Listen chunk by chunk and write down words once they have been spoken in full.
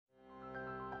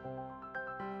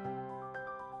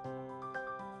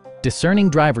Discerning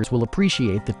drivers will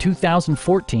appreciate the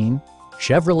 2014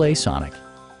 Chevrolet Sonic.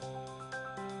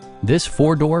 This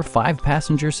four-door,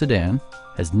 five-passenger sedan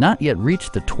has not yet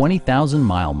reached the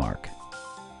 20,000-mile mark.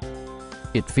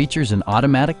 It features an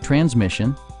automatic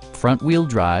transmission, front-wheel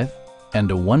drive, and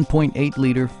a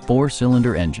 1.8-liter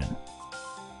four-cylinder engine.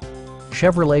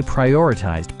 Chevrolet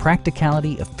prioritized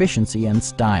practicality, efficiency, and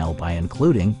style by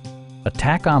including a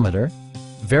tachometer,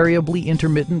 variably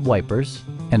intermittent wipers,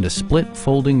 and a split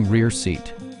folding rear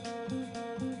seat.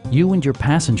 You and your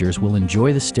passengers will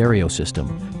enjoy the stereo system,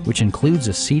 which includes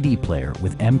a CD player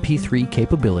with MP3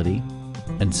 capability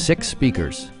and 6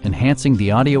 speakers, enhancing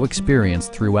the audio experience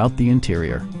throughout the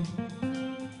interior.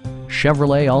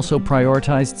 Chevrolet also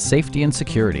prioritized safety and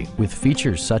security with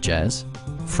features such as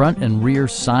front and rear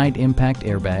side impact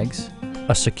airbags,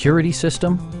 a security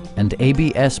system, and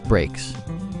ABS brakes.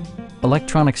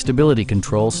 Electronic stability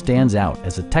control stands out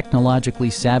as a technologically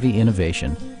savvy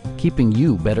innovation, keeping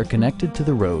you better connected to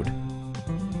the road.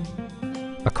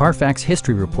 A Carfax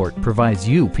history report provides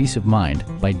you peace of mind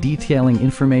by detailing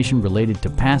information related to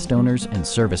past owners and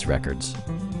service records.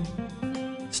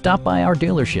 Stop by our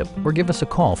dealership or give us a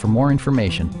call for more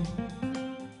information.